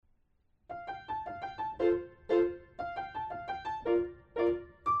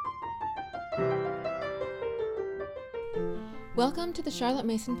Welcome to the Charlotte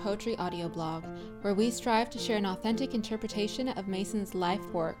Mason Poetry audio blog, where we strive to share an authentic interpretation of Mason's life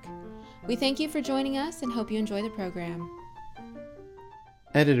work. We thank you for joining us and hope you enjoy the program.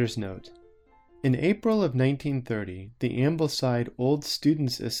 Editor's note. In April of 1930, the Ambleside Old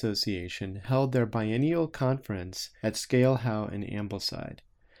Students Association held their biennial conference at Scale Howe in Ambleside.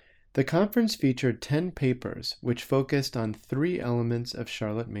 The conference featured 10 papers which focused on 3 elements of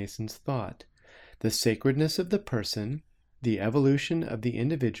Charlotte Mason's thought: the sacredness of the person, the evolution of the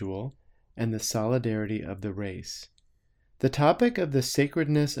individual, and the solidarity of the race. The topic of the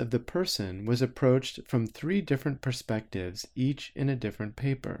sacredness of the person was approached from 3 different perspectives, each in a different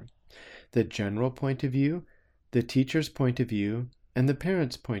paper: the general point of view, the teacher's point of view, and the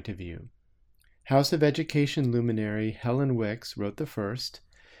parent's point of view. House of Education luminary Helen Wicks wrote the first,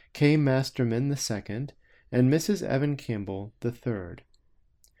 K. Masterman the second, and Mrs. Evan Campbell the third.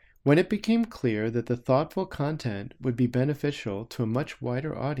 When it became clear that the thoughtful content would be beneficial to a much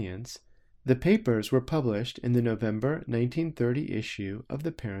wider audience, the papers were published in the November 1930 issue of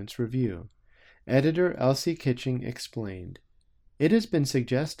the Parents' Review. Editor Elsie Kitching explained, "It has been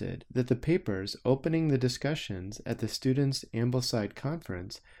suggested that the papers opening the discussions at the Students' Ambleside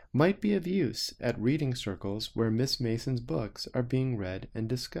Conference might be of use at reading circles where Miss Mason's books are being read and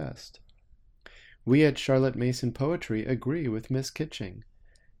discussed." We at Charlotte Mason Poetry agree with Miss Kitching.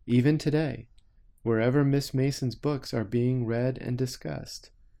 Even today, wherever Miss Mason's books are being read and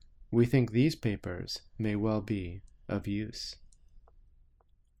discussed, we think these papers may well be of use.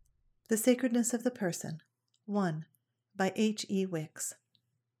 The Sacredness of the Person, 1, by H. E. Wicks.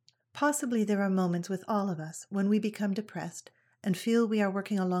 Possibly there are moments with all of us when we become depressed and feel we are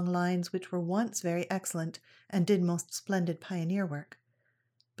working along lines which were once very excellent and did most splendid pioneer work.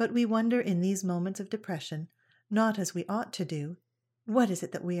 But we wonder in these moments of depression, not as we ought to do, what is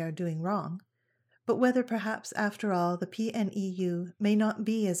it that we are doing wrong, but whether perhaps after all the PNEU may not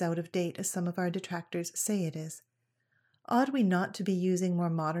be as out of date as some of our detractors say it is. Ought we not to be using more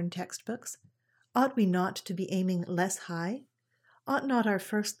modern textbooks? Ought we not to be aiming less high? Ought not our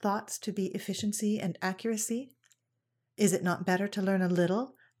first thoughts to be efficiency and accuracy? Is it not better to learn a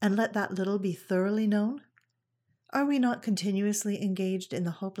little and let that little be thoroughly known? Are we not continuously engaged in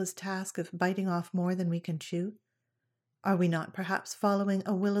the hopeless task of biting off more than we can chew? Are we not perhaps following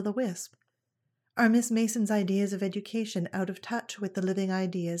a will-o'-the-wisp? Are Miss Mason's ideas of education out of touch with the living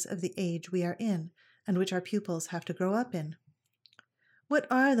ideas of the age we are in and which our pupils have to grow up in? What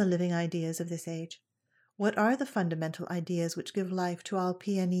are the living ideas of this age? What are the fundamental ideas which give life to all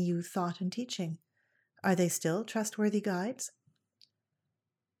PNEU thought and teaching? Are they still trustworthy guides?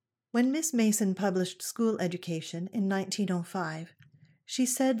 When Miss Mason published School Education in 1905, she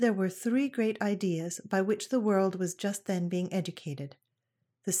said there were 3 great ideas by which the world was just then being educated: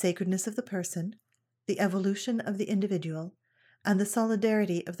 the sacredness of the person, the evolution of the individual, and the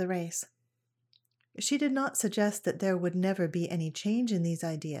solidarity of the race. She did not suggest that there would never be any change in these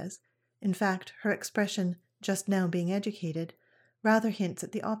ideas. In fact, her expression, just now being educated, rather hints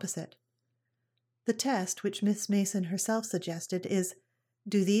at the opposite. The test which Miss Mason herself suggested is,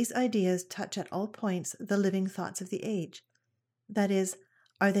 do these ideas touch at all points the living thoughts of the age? That is,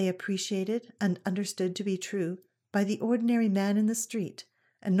 are they appreciated and understood to be true by the ordinary man in the street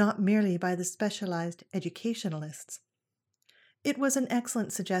and not merely by the specialized educationalists? It was an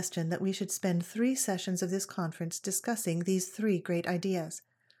excellent suggestion that we should spend 3 sessions of this conference discussing these 3 great ideas,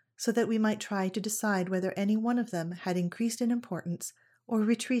 so that we might try to decide whether any one of them had increased in importance or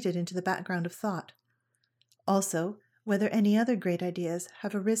retreated into the background of thought. Also, whether any other great ideas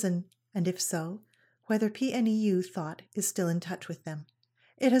have arisen, and if so, whether PNEU thought is still in touch with them.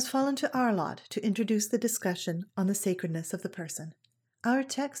 It has fallen to our lot to introduce the discussion on the sacredness of the person. Our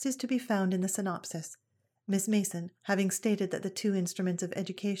text is to be found in the synopsis. Miss Mason, having stated that the 2 instruments of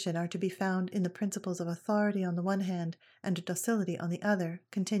education are to be found in the principles of authority on the one hand and docility on the other,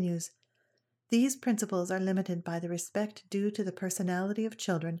 continues, "These principles are limited by the respect due to the personality of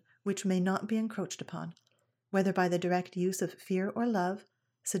children which may not be encroached upon, whether by the direct use of fear or love,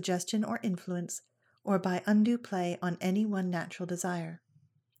 suggestion or influence, or by undue play on any one natural desire."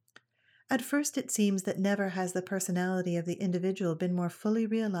 At first it seems that never has the personality of the individual been more fully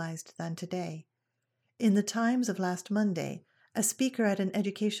realized than today. In the Times of last Monday, a speaker at an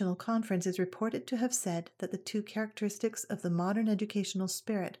educational conference is reported to have said that the 2 characteristics of the modern educational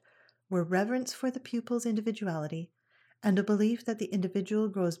spirit were reverence for the pupil's individuality and a belief that the individual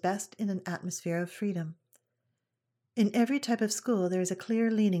grows best in an atmosphere of freedom. In every type of school there is a clear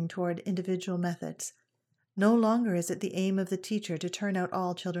leaning toward individual methods. No longer is it the aim of the teacher to turn out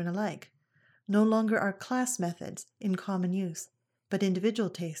all children alike. No longer are class methods in common use, but individual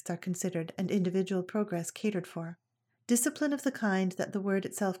tastes are considered and individual progress catered for. Discipline of the kind that the word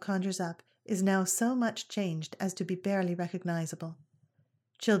itself conjures up is now so much changed as to be barely recognizable.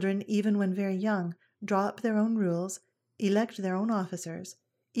 Children, even when very young, draw up their own rules, elect their own officers,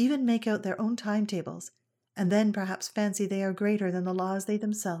 even make out their own timetables, and then perhaps fancy they are greater than the laws they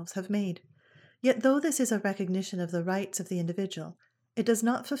themselves have made. Yet though this is a recognition of the rights of the individual, it does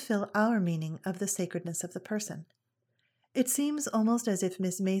not fulfill our meaning of the sacredness of the person. It seems almost as if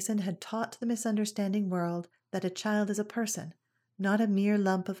Miss Mason had taught the misunderstanding world that a child is a person, not a mere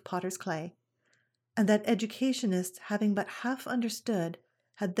lump of potter's clay, and that educationists, having but half understood,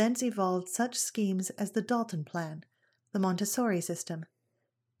 had thence evolved such schemes as the Dalton plan, the Montessori system,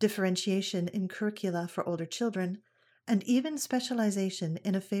 differentiation in curricula for older children, and even specialization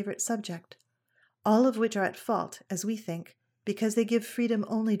in a favorite subject, all of which are at fault, as we think, because they give freedom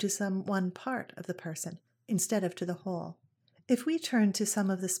only to some one part of the person instead of to the whole. If we turn to some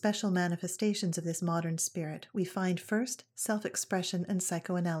of the special manifestations of this modern spirit, we find first self-expression and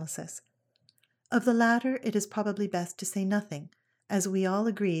psychoanalysis. Of the latter, it is probably best to say nothing, as we all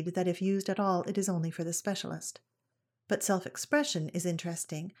agreed that if used at all, it is only for the specialist. But self-expression is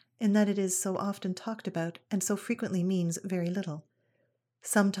interesting in that it is so often talked about and so frequently means very little.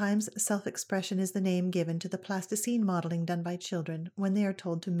 Sometimes self-expression is the name given to the plasticine modeling done by children when they are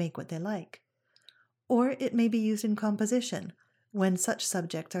told to make what they like. Or it may be used in composition, when such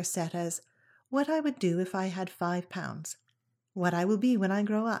subjects are set as, what I would do if I had 5 pounds, what I will be when I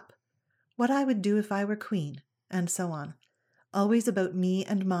grow up, what I would do if I were queen, and so on, always about me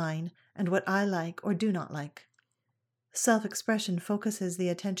and mine and what I like or do not like. Self-expression focuses the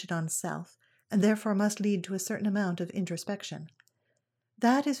attention on self, and therefore must lead to a certain amount of introspection.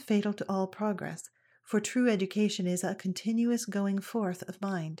 That is fatal to all progress, for true education is a continuous going forth of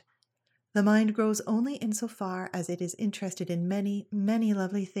mind. The mind grows only insofar as it is interested in many, many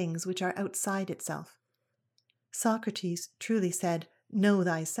lovely things which are outside itself. Socrates truly said, "Know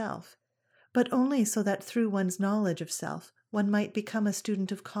thyself," but only so that through one's knowledge of self one might become a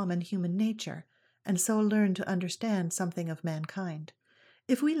student of common human nature, and so learn to understand something of mankind.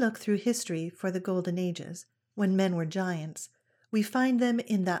 If we look through history for the Golden Ages, when men were giants, we find them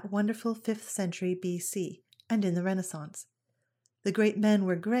in that wonderful 5th century BC and in the Renaissance. The great men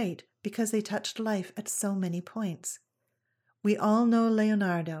were great because they touched life at so many points. We all know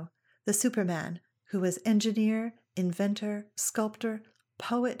Leonardo, the Superman, who was engineer, inventor, sculptor,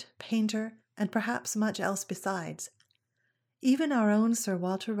 poet, painter, and perhaps much else besides. Even our own Sir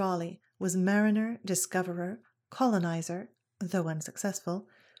Walter Raleigh was mariner, discoverer, colonizer, though unsuccessful,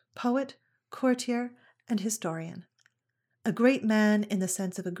 poet, courtier, and historian. A great man in the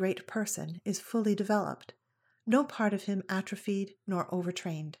sense of a great person is fully developed, no part of him atrophied nor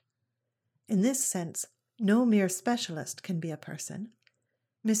overtrained. In this sense, no mere specialist can be a person.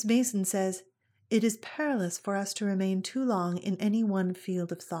 Miss Mason says, "It is perilous for us to remain too long in any one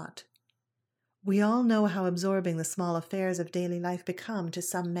field of thought." We all know how absorbing the small affairs of daily life become to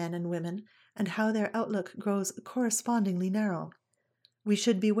some men and women, and how their outlook grows correspondingly narrow. We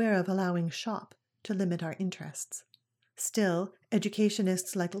should beware of allowing shop to limit our interests. Still,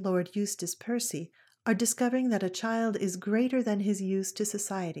 educationists like Lord Eustace Percy are discovering that a child is greater than his use to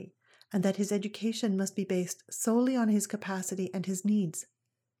society, and that his education must be based solely on his capacity and his needs.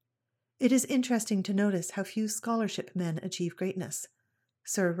 It is interesting to notice how few scholarship men achieve greatness.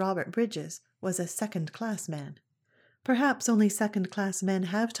 Sir Robert Bridges was a second-class man. Perhaps only second-class men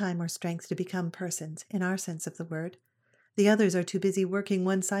have time or strength to become persons, in our sense of the word. The others are too busy working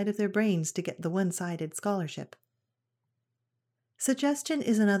one side of their brains to get the one-sided scholarship. Suggestion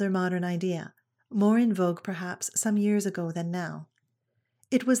is another modern idea, more in vogue perhaps some years ago than now.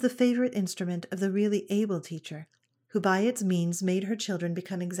 It was the favorite instrument of the really able teacher, who by its means made her children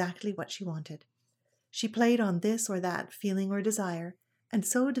become exactly what she wanted. She played on this or that feeling or desire, and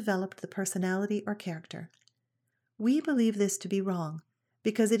so developed the personality or character. We believe this to be wrong,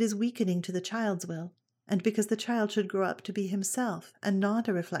 because it is weakening to the child's will, and because the child should grow up to be himself and not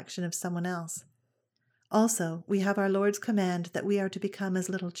a reflection of someone else. Also, we have our Lord's command that we are to become as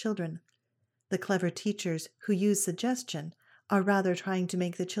little children. The clever teachers who use suggestion are rather trying to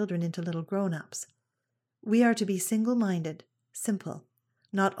make the children into little grown-ups. We are to be single-minded, simple,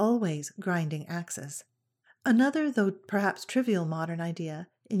 not always grinding axes. Another, though perhaps trivial modern idea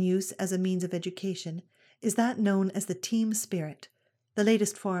in use as a means of education is that known as the team spirit, the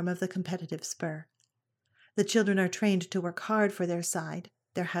latest form of the competitive spur. The children are trained to work hard for their side,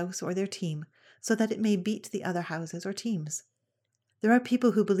 their house, or their team, so that it may beat the other houses or teams. There are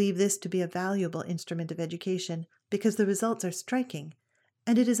people who believe this to be a valuable instrument of education because the results are striking,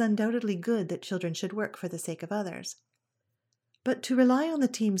 and it is undoubtedly good that children should work for the sake of others. But to rely on the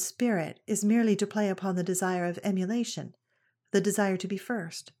team spirit is merely to play upon the desire of emulation, the desire to be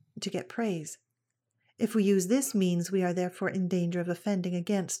first, to get praise. If we use this means, we are therefore in danger of offending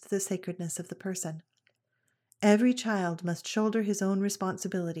against the sacredness of the person. Every child must shoulder his own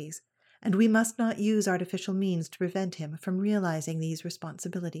responsibilities, and we must not use artificial means to prevent him from realizing these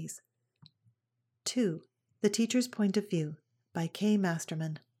responsibilities. 2. The Teacher's Point of View by K.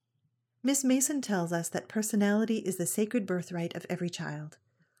 Masterman. Miss Mason tells us that personality is the sacred birthright of every child.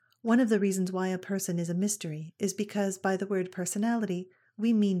 One of the reasons why a person is a mystery is because by the word personality,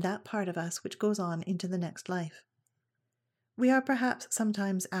 we mean that part of us which goes on into the next life. We are perhaps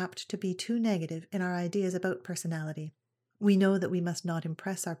sometimes apt to be too negative in our ideas about personality. We know that we must not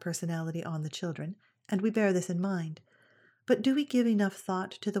impress our personality on the children, and we bear this in mind. But do we give enough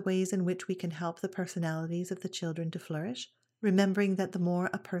thought to the ways in which we can help the personalities of the children to flourish, remembering that the more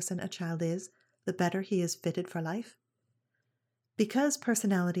a person a child is, the better he is fitted for life? Because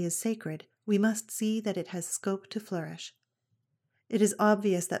personality is sacred, we must see that it has scope to flourish. It is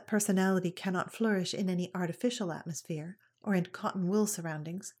obvious that personality cannot flourish in any artificial atmosphere or in cotton wool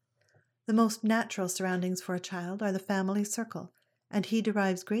surroundings. The most natural surroundings for a child are the family circle, and he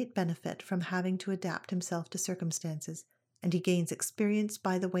derives great benefit from having to adapt himself to circumstances, and he gains experience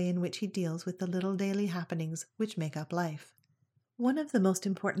by the way in which he deals with the little daily happenings which make up life. One of the most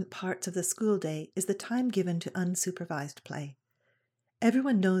important parts of the school day is the time given to unsupervised play.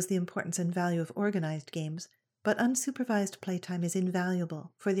 Everyone knows the importance and value of organized games, but unsupervised playtime is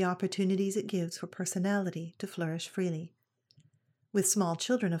invaluable for the opportunities it gives for personality to flourish freely. With small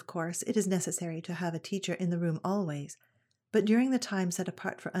children, of course, it is necessary to have a teacher in the room always, but during the time set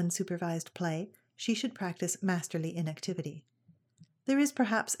apart for unsupervised play, she should practice masterly inactivity. There is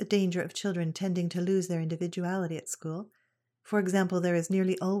perhaps a danger of children tending to lose their individuality at school. For example, there is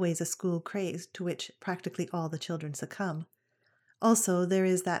nearly always a school craze to which practically all the children succumb. Also, there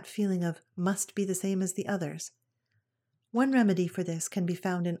is that feeling of must be the same as the others. One remedy for this can be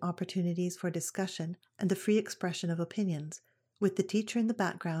found in opportunities for discussion and the free expression of opinions, with the teacher in the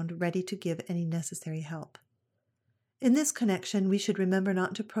background ready to give any necessary help. In this connection, we should remember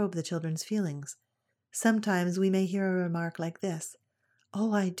not to probe the children's feelings. Sometimes we may hear a remark like this: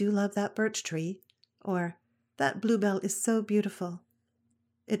 "Oh, I do love that birch tree," or "That bluebell is so beautiful."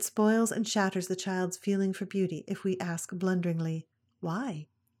 It spoils and shatters the child's feeling for beauty if we ask blunderingly, "Why?"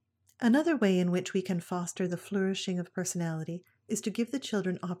 Another way in which we can foster the flourishing of personality is to give the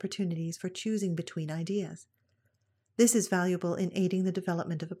children opportunities for choosing between ideas. This is valuable in aiding the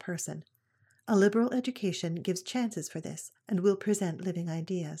development of a person. A liberal education gives chances for this and will present living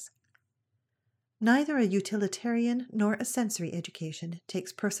ideas. Neither a utilitarian nor a sensory education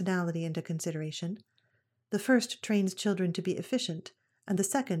takes personality into consideration. The first trains children to be efficient, and the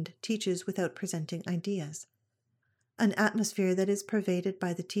second teaches without presenting ideas. An atmosphere that is pervaded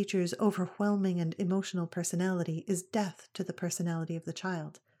by the teacher's overwhelming and emotional personality is death to the personality of the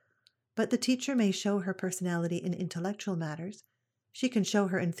child. But the teacher may show her personality in intellectual matters. She can show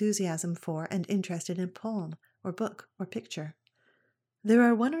her enthusiasm for and interest in a poem, or book, or picture. There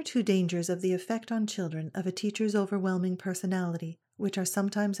are one or two dangers of the effect on children of a teacher's overwhelming personality, which are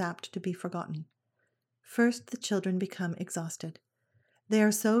sometimes apt to be forgotten. First, the children become exhausted. They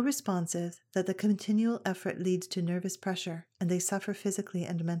are so responsive that the continual effort leads to nervous pressure, and they suffer physically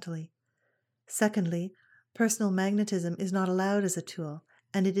and mentally. Secondly, personal magnetism is not allowed as a tool,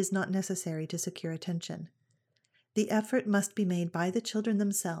 and it is not necessary to secure attention. The effort must be made by the children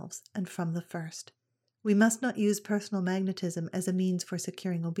themselves and from the first. We must not use personal magnetism as a means for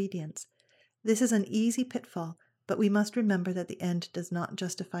securing obedience. This is an easy pitfall, but we must remember that the end does not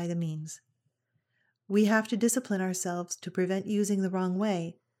justify the means. We have to discipline ourselves to prevent using the wrong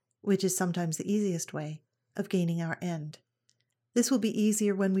way, which is sometimes the easiest way, of gaining our end. This will be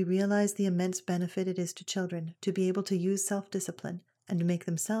easier when we realize the immense benefit it is to children to be able to use self-discipline and to make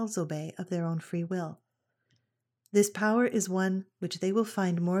themselves obey of their own free will. This power is one which they will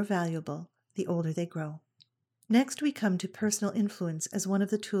find more valuable the older they grow. Next, we come to personal influence as one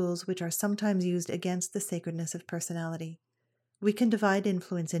of the tools which are sometimes used against the sacredness of personality. We can divide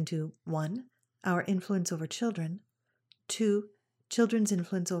influence into 1. Our influence over children, 2. Children's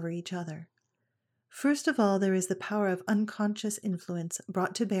influence over each other. First of all, there is the power of unconscious influence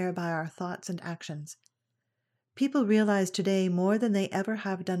brought to bear by our thoughts and actions. People realize today more than they ever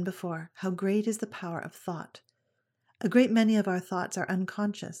have done before how great is the power of thought. A great many of our thoughts are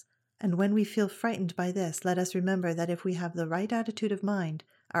unconscious, and when we feel frightened by this, let us remember that if we have the right attitude of mind,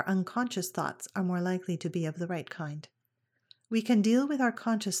 our unconscious thoughts are more likely to be of the right kind. We can deal with our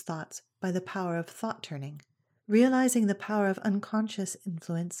conscious thoughts by the power of thought turning. Realizing the power of unconscious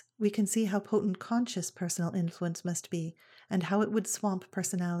influence, we can see how potent conscious personal influence must be and how it would swamp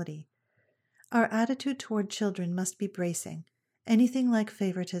personality. Our attitude toward children must be bracing. Anything like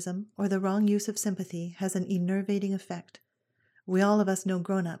favoritism or the wrong use of sympathy has an enervating effect. We all of us know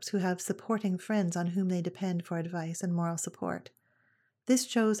grown-ups who have supporting friends on whom they depend for advice and moral support. This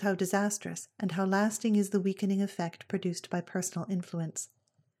shows how disastrous and how lasting is the weakening effect produced by personal influence.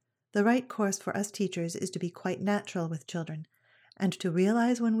 The right course for us teachers is to be quite natural with children, and to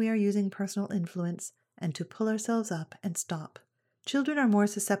realize when we are using personal influence and to pull ourselves up and stop. Children are more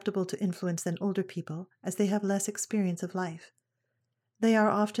susceptible to influence than older people, as they have less experience of life. They are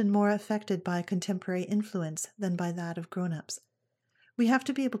often more affected by contemporary influence than by that of grown-ups. We have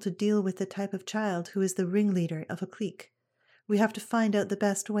to be able to deal with the type of child who is the ringleader of a clique. We have to find out the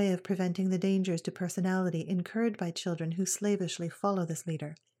best way of preventing the dangers to personality incurred by children who slavishly follow this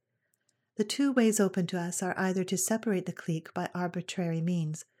leader. The two ways open to us are either to separate the clique by arbitrary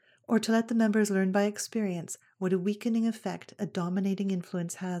means, or to let the members learn by experience what a weakening effect a dominating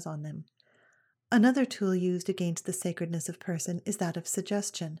influence has on them. Another tool used against the sacredness of person is that of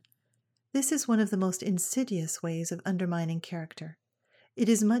suggestion. This is one of the most insidious ways of undermining character. It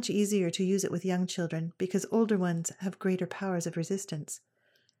is much easier to use it with young children because older ones have greater powers of resistance.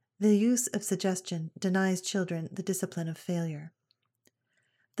 The use of suggestion denies children the discipline of failure.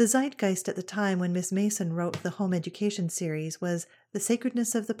 The zeitgeist at the time when Miss Mason wrote the home education series was the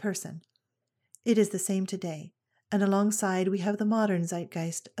sacredness of the person. It is the same today, and alongside we have the modern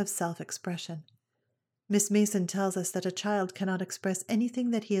zeitgeist of self-expression. Miss Mason tells us that a child cannot express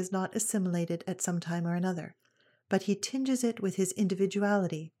anything that he has not assimilated at some time or another, but he tinges it with his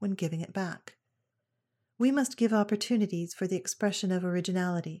individuality when giving it back. We must give opportunities for the expression of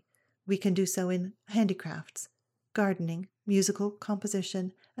originality. We can do so in handicrafts, gardening, musical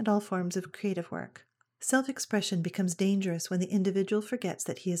composition, and all forms of creative work. Self-expression becomes dangerous when the individual forgets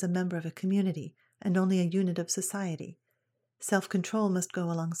that he is a member of a community and only a unit of society. Self-control must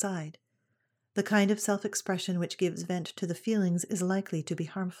go alongside. The kind of self-expression which gives vent to the feelings is likely to be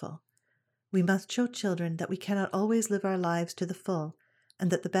harmful. We must show children that we cannot always live our lives to the full, and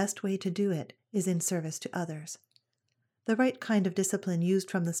that the best way to do it is in service to others. The right kind of discipline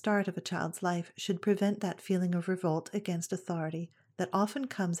used from the start of a child's life should prevent that feeling of revolt against authority that often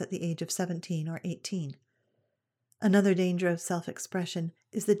comes at the age of 17 or 18. Another danger of self-expression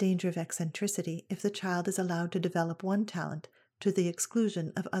is the danger of eccentricity if the child is allowed to develop one talent to the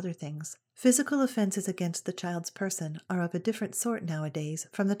exclusion of other things. Physical offenses against the child's person are of a different sort nowadays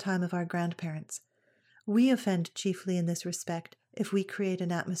from the time of our grandparents. We offend chiefly in this respect if we create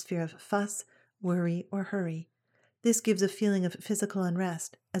an atmosphere of fuss, worry, or hurry. This gives a feeling of physical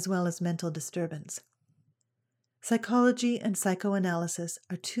unrest as well as mental disturbance. Psychology and psychoanalysis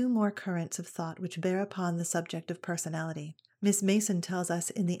are two more currents of thought which bear upon the subject of personality. Miss Mason tells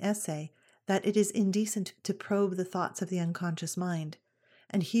us in the essay that it is indecent to probe the thoughts of the unconscious mind,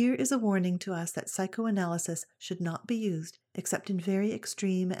 and here is a warning to us that psychoanalysis should not be used except in very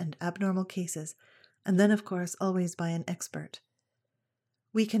extreme and abnormal cases, and then, of course, always by an expert.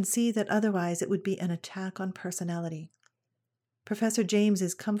 We can see that otherwise it would be an attack on personality. Professor James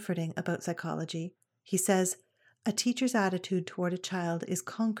is comforting about psychology. He says, "A teacher's attitude toward a child is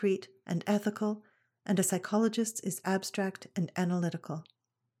concrete and ethical, and a psychologist's is abstract and analytical."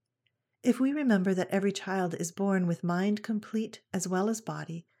 If we remember that every child is born with mind complete as well as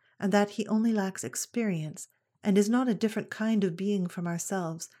body, and that he only lacks experience and is not a different kind of being from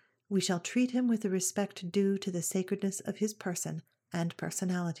ourselves, we shall treat him with the respect due to the sacredness of his person and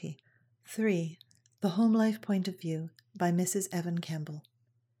personality. 3. The Home Life Point of View by Mrs. Evan Campbell.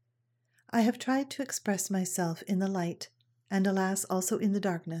 I have tried to express myself in the light, and alas also in the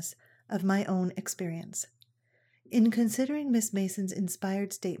darkness, of my own experience. In considering Miss Mason's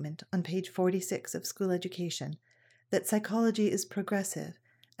inspired statement on page 46 of School Education, that psychology is progressive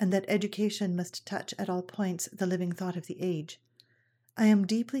and that education must touch at all points the living thought of the age, I am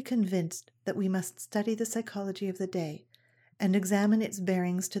deeply convinced that we must study the psychology of the day and examine its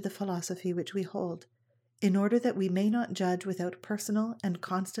bearings to the philosophy which we hold, in order that we may not judge without personal and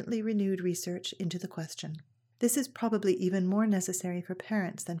constantly renewed research into the question. This is probably even more necessary for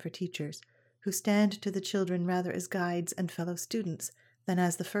parents than for teachers, who stand to the children rather as guides and fellow students than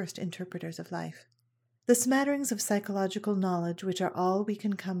as the first interpreters of life. The smatterings of psychological knowledge which are all we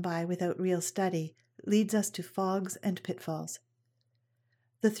can come by without real study leads us to fogs and pitfalls.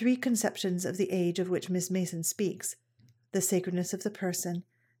 The three conceptions of the age of which Miss Mason speaks, the sacredness of the person,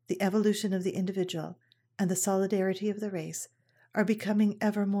 the evolution of the individual, and the solidarity of the race, are becoming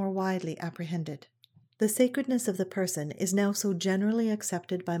ever more widely apprehended. The sacredness of the person is now so generally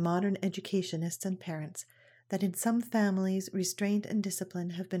accepted by modern educationists and parents that in some families restraint and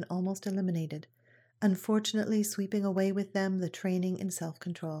discipline have been almost eliminated, unfortunately sweeping away with them the training in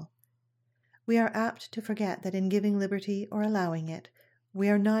self-control. We are apt to forget that in giving liberty or allowing it, we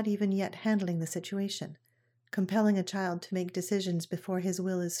are not even yet handling the situation, compelling a child to make decisions before his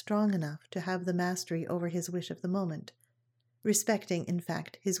will is strong enough to have the mastery over his wish of the moment, respecting, in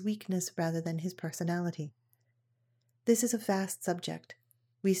fact, his weakness rather than his personality. This is a vast subject.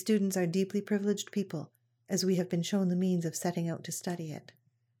 We students are deeply privileged people, as we have been shown the means of setting out to study it.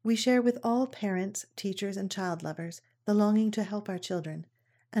 We share with all parents, teachers, and child lovers the longing to help our children,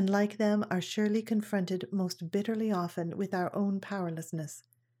 and like them are surely confronted most bitterly often with our own powerlessness.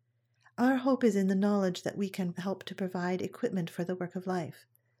 Our hope is in the knowledge that we can help to provide equipment for the work of life,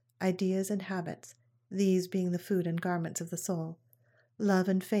 ideas and habits, these being the food and garments of the soul, love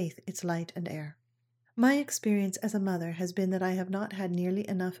and faith its light and air. My experience as a mother has been that I have not had nearly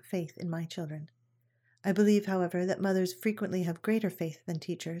enough faith in my children. I believe, however, that mothers frequently have greater faith than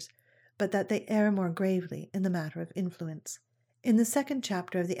teachers, but that they err more gravely in the matter of influence. In the second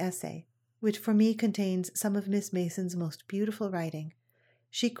chapter of the essay, which for me contains some of Miss Mason's most beautiful writing,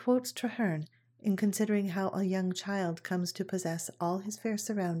 she quotes Traherne in considering how a young child comes to possess all his fair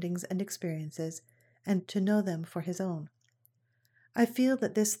surroundings and experiences and to know them for his own. I feel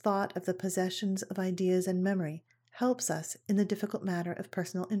that this thought of the possessions of ideas and memory helps us in the difficult matter of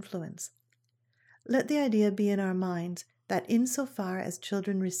personal influence. Let the idea be in our minds that insofar as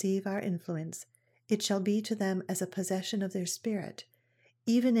children receive our influence, it shall be to them as a possession of their spirit,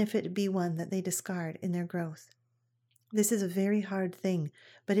 even if it be one that they discard in their growth. This is a very hard thing,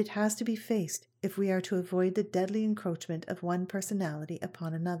 but it has to be faced if we are to avoid the deadly encroachment of one personality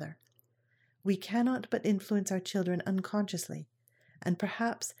upon another. We cannot but influence our children unconsciously, and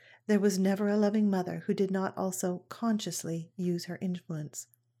perhaps there was never a loving mother who did not also consciously use her influence.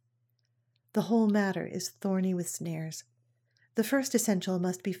 The whole matter is thorny with snares. The first essential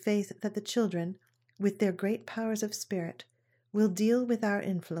must be faith that the children, with their great powers of spirit, will deal with our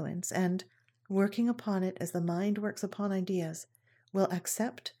influence and, working upon it as the mind works upon ideas, will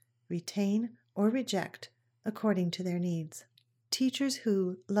accept, retain, or reject according to their needs. Teachers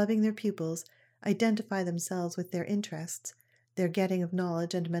who, loving their pupils, identify themselves with their interests, their getting of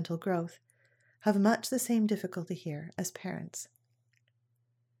knowledge and mental growth, have much the same difficulty here as parents.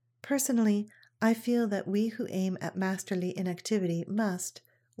 Personally, I feel that we who aim at masterly inactivity must,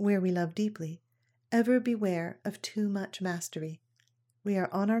 where we love deeply, ever beware of too much mastery. We are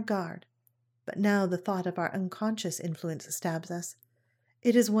on our guard, but now the thought of our unconscious influence stabs us.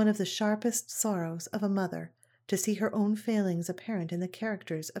 It is one of the sharpest sorrows of a mother to see her own failings apparent in the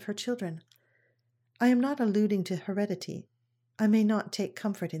characters of her children. I am not alluding to heredity. I may not take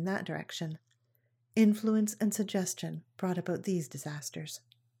comfort in that direction. Influence and suggestion brought about these disasters.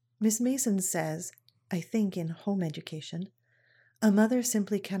 Miss Mason says, I think in Home Education, a mother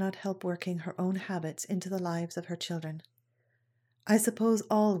simply cannot help working her own habits into the lives of her children. I suppose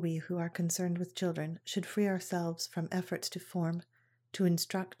all we who are concerned with children should free ourselves from efforts to form, to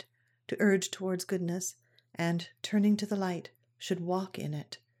instruct, to urge towards goodness, and, turning to the light, should walk in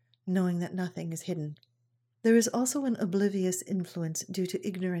it, knowing that nothing is hidden. There is also an oblivious influence due to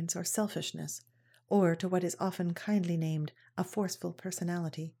ignorance or selfishness, or to what is often kindly named a forceful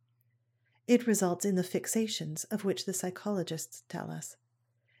personality. It results in the fixations of which the psychologists tell us.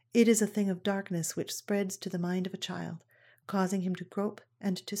 It is a thing of darkness which spreads to the mind of a child, causing him to grope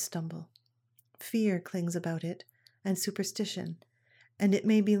and to stumble. Fear clings about it, and superstition, and it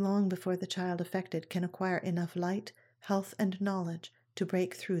may be long before the child affected can acquire enough light, health, and knowledge to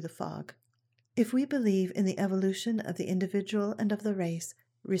break through the fog. If we believe in the evolution of the individual and of the race,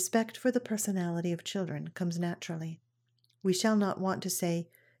 respect for the personality of children comes naturally. We shall not want to say,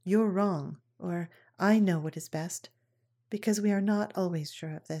 "You're wrong," or "I know what is best," because we are not always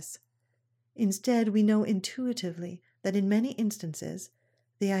sure of this. Instead, we know intuitively that in many instances,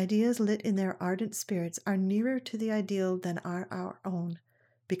 the ideas lit in their ardent spirits are nearer to the ideal than are our own,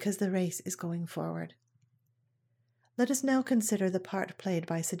 because the race is going forward. Let us now consider the part played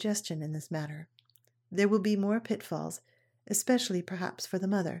by suggestion in this matter. There will be more pitfalls, especially perhaps for the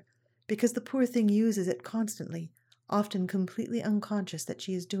mother, because the poor thing uses it constantly, often completely unconscious that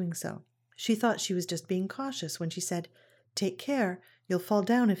she is doing so. She thought she was just being cautious when she said, "Take care, you'll fall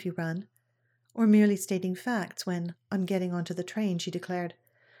down if you run," or merely stating facts when, on getting onto the train, she declared,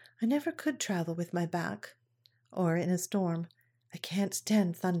 "I never could travel with my back," or in a storm, "I can't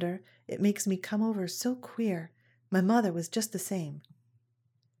stand thunder, it makes me come over so queer. My mother was just the same."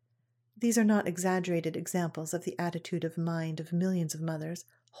 These are not exaggerated examples of the attitude of mind of millions of mothers,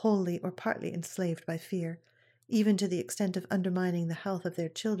 wholly or partly enslaved by fear, even to the extent of undermining the health of their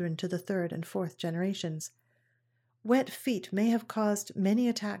children to the third and fourth generations. Wet feet may have caused many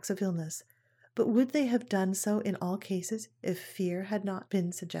attacks of illness, but would they have done so in all cases if fear had not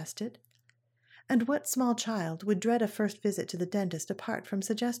been suggested? And what small child would dread a first visit to the dentist apart from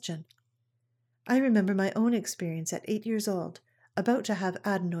suggestion? I remember my own experience at 8 years old, about to have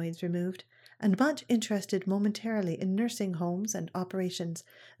adenoids removed, and much interested momentarily in nursing homes and operations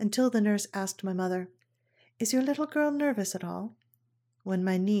until the nurse asked my mother, "Is your little girl nervous at all?" when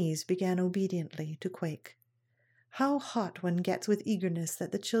my knees began obediently to quake. How hot one gets with eagerness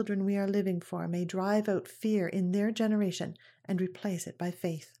that the children we are living for may drive out fear in their generation and replace it by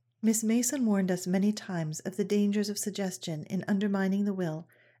faith. Miss Mason warned us many times of the dangers of suggestion in undermining the will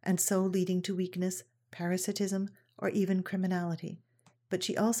and so leading to weakness, parasitism, or even criminality. But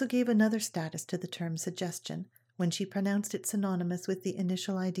she also gave another status to the term suggestion when she pronounced it synonymous with the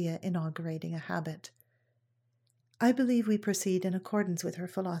initial idea inaugurating a habit. I believe we proceed in accordance with her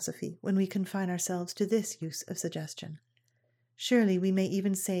philosophy when we confine ourselves to this use of suggestion. Surely we may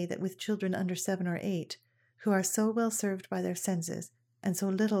even say that with children under 7 or 8, who are so well served by their senses and so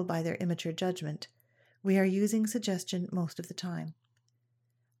little by their immature judgment, we are using suggestion most of the time.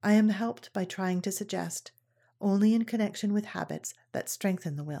 I am helped by trying to suggest only in connection with habits that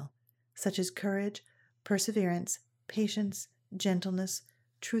strengthen the will, such as courage, perseverance, patience, gentleness,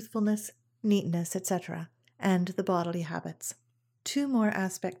 truthfulness, neatness, etc., and the bodily habits. 2 more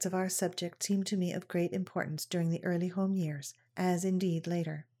aspects of our subject seem to me of great importance during the early home years, as indeed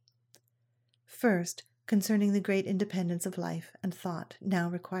later. First, concerning the great independence of life and thought now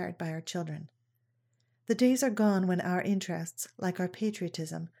required by our children. The days are gone when our interests, like our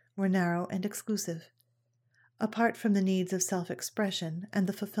patriotism, were narrow and exclusive. Apart from the needs of self-expression and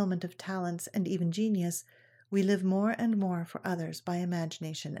the fulfillment of talents and even genius, we live more and more for others by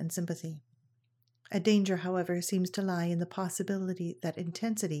imagination and sympathy. A danger, however, seems to lie in the possibility that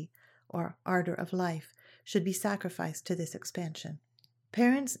intensity, or ardor of life, should be sacrificed to this expansion.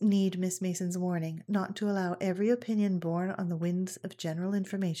 Parents need Miss Mason's warning not to allow every opinion borne on the winds of general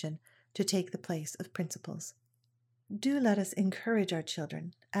information to take the place of principles. Do let us encourage our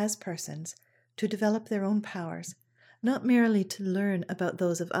children, as persons, to develop their own powers, not merely to learn about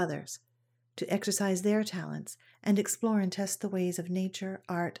those of others, to exercise their talents and explore and test the ways of nature,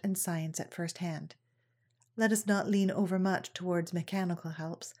 art, and science at first hand. Let us not lean overmuch towards mechanical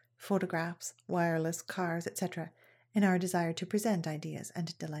helps, photographs, wireless, cars, etc., in our desire to present ideas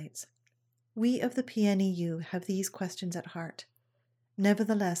and delights. We of the PNEU have these questions at heart.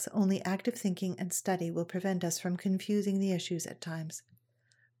 Nevertheless, only active thinking and study will prevent us from confusing the issues at times.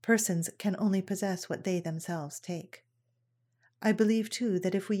 Persons can only possess what they themselves take. I believe, too,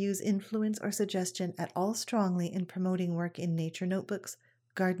 that if we use influence or suggestion at all strongly in promoting work in nature notebooks,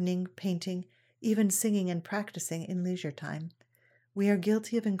 gardening, painting, even singing and practicing in leisure time, we are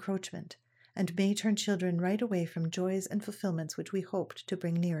guilty of encroachment and may turn children right away from joys and fulfillments which we hoped to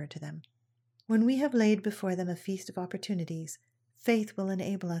bring nearer to them. When we have laid before them a feast of opportunities, faith will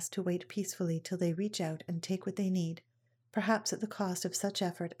enable us to wait peacefully till they reach out and take what they need, perhaps at the cost of such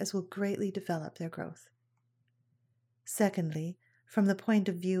effort as will greatly develop their growth. Secondly, from the point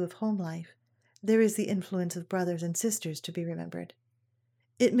of view of home life, there is the influence of brothers and sisters to be remembered.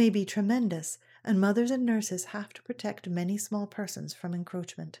 It may be tremendous, and mothers and nurses have to protect many small persons from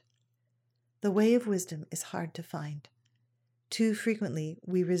encroachment. The way of wisdom is hard to find. Too frequently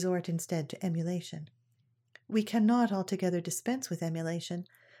we resort instead to emulation. We cannot altogether dispense with emulation,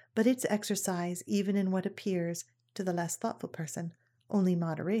 but its exercise, even in what appears, to the less thoughtful person, only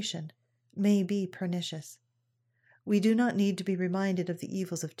moderation, may be pernicious. We do not need to be reminded of the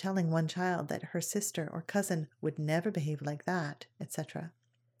evils of telling one child that her sister or cousin would never behave like that, etc.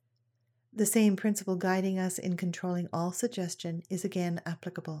 The same principle guiding us in controlling all suggestion is again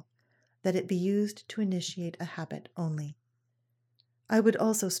applicable, that it be used to initiate a habit only. I would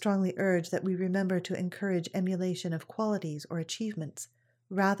also strongly urge that we remember to encourage emulation of qualities or achievements,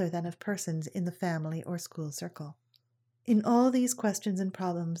 rather than of persons in the family or school circle. In all these questions and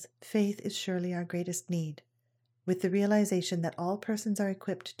problems, faith is surely our greatest need, with the realization that all persons are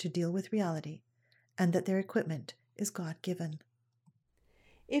equipped to deal with reality, and that their equipment is God-given.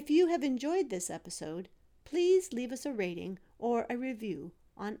 If you have enjoyed this episode, please leave us a rating or a review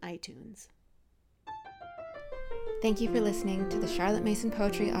on iTunes. Thank you for listening to the Charlotte Mason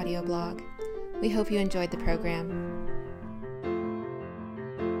Poetry audio blog. We hope you enjoyed the program.